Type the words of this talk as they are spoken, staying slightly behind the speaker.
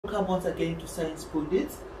welcome once again to Science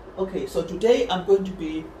Pundits. Okay, so today I'm going to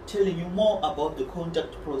be telling you more about the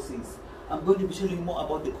contact process.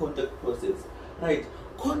 Right,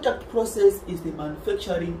 contact process is the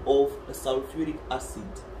manufacturing of a sulfuric acid.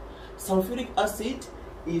 Sulfuric acid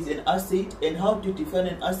is an acid, and how do you define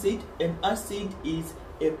an acid? An acid is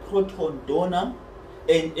a proton donor,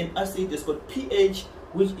 and an acid has got pH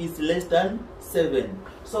which is less than 7.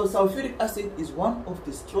 So sulfuric acid is one of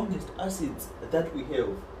the strongest acids that we have.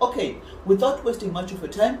 Okay, without wasting much of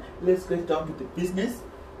your time, let's get down to the business.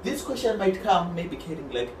 This question might come maybe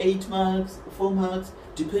carrying like 8 marks, 4 marks,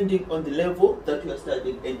 depending on the level that you are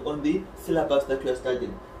studying and on the syllabus that you are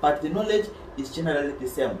studying. But the knowledge is generally the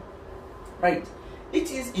same. Right,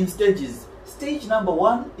 it is in stages. Stage number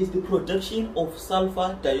 1 is the production of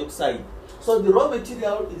sulfur dioxide. So the raw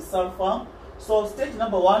material is sulfur. So stage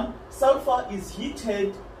number 1, sulfur is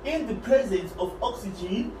heated in the presence of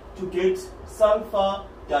oxygen to get sulfur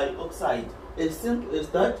dioxide. As simple as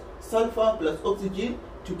that, sulfur plus oxygen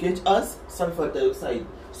to get us sulfur dioxide.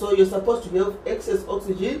 So you're supposed to have excess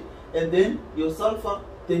oxygen and then your sulfur,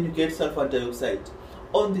 then you get sulfur dioxide.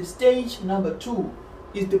 On the stage number 2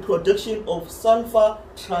 is the production of sulfur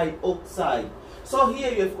trioxide. So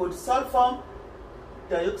here you have got sulfur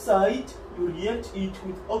dioxide, you react it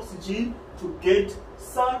with oxygen to get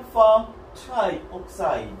sulfur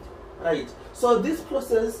trioxide. Right, so this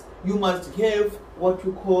process you must have what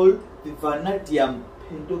you call the vanadium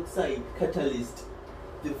pentoxide catalyst.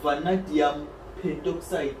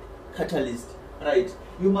 Right,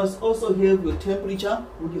 you must also have your temperature,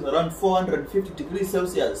 which is around 450 degrees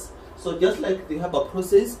Celsius. So just like the Haber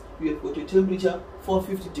process, you have got your temperature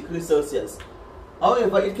 450 degrees Celsius.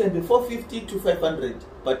 However, it can be 450 to 500,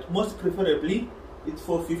 but most preferably it's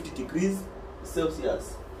 450 degrees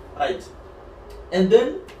Celsius. Right, and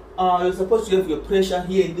then you're supposed to have your pressure.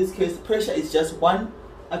 Here in this case, pressure is just 1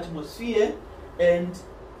 atmosphere. And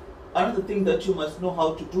another thing that you must know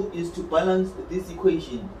how to do is to balance this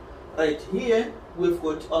equation. Right, here we've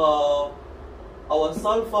got our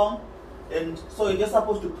sulfur, and so you're just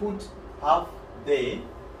supposed to put half there.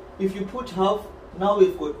 If you put half, now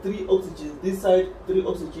we've got 3 oxygens this side, 3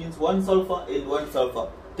 oxygens, 1 sulfur and 1 sulfur.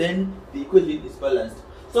 Then the equation is balanced.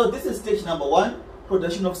 So this is stage number 1,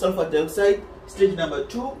 production of sulfur dioxide. Stage number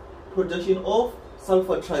 2, production of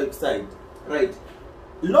sulfur trioxide. Right.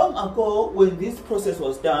 Long ago, when this process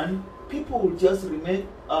was done, people would just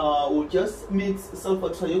mix sulfur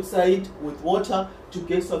trioxide with water to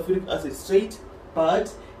get sulfuric acid straight.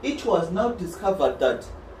 But it was now discovered that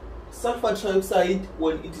sulfur trioxide,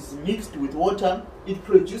 when it is mixed with water, it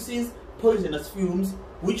produces poisonous fumes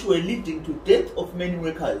which were leading to death of many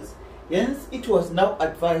workers. Hence, it was now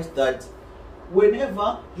advised that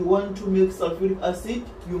whenever you want to make sulfuric acid,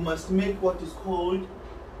 you must make what is called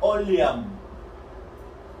oleum.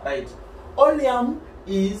 Right, oleum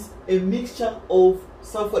is a mixture of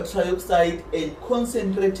sulfur trioxide and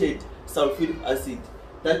concentrated sulfuric acid.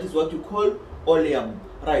 That is what you call oleum.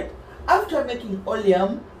 Right, after making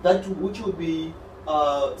oleum, that which will be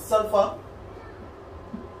sulfur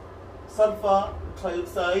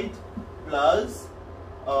trioxide plus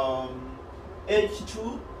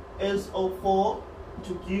H²So⁴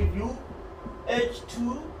 to give you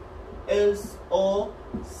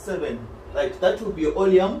H²So⁴. Right, that will be your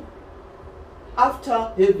oleum.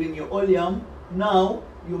 After having your oleum, now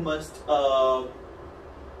you must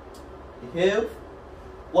have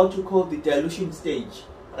what you call the dilution stage.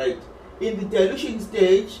 Right, in the dilution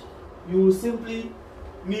stage, you simply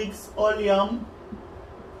mix oleum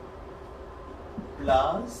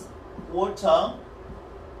plus water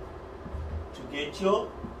to get your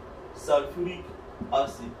sulfuric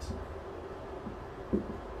acid.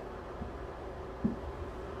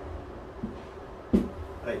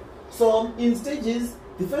 Right, so in stages,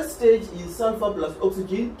 the first stage is sulfur plus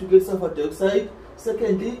oxygen to get sulfur dioxide.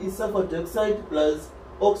 Secondly is sulfur dioxide plus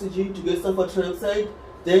oxygen to get sulfur trioxide.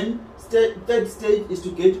 Then third stage is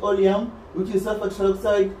to get oleum, which is sulfur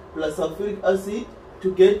trioxide plus sulfuric acid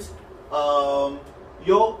to get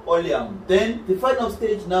your oleum. Then the final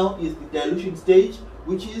stage now is the dilution stage,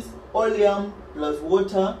 which is oleum plus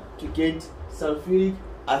water to get sulfuric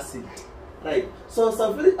acid. Right, so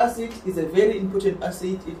sulfuric acid is a very important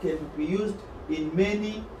acid. It can be used in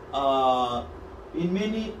many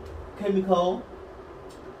chemical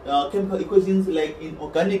equations, like in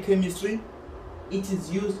organic chemistry. It is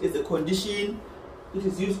used as a condition, it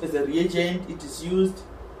is used as a reagent, it is used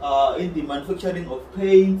in the manufacturing of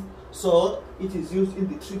paint. So it is used in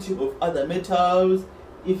the treating of other metals.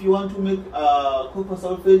 If you want to make copper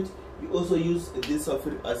sulfate, you also use this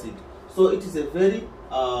sulfuric acid. So it is a very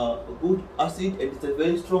good acid, and it's a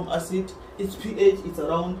very strong acid. Its pH is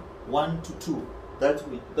around 1 to 2.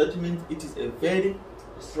 That means it is a very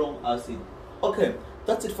strong acid. Okay,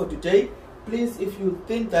 that's it for today. Please, if you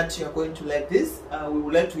think that you are going to like this, we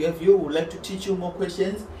would like to have you. We would like to teach you more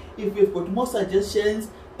questions. If you've got more suggestions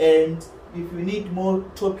and if you need more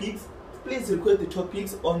topics, please request the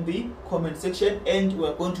topics on the comment section, and we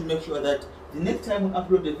are going to make sure that the next time we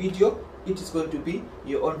upload a video, it is going to be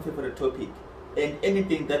your own favorite topic and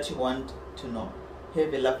anything that you want to know.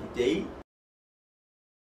 Have a lovely day.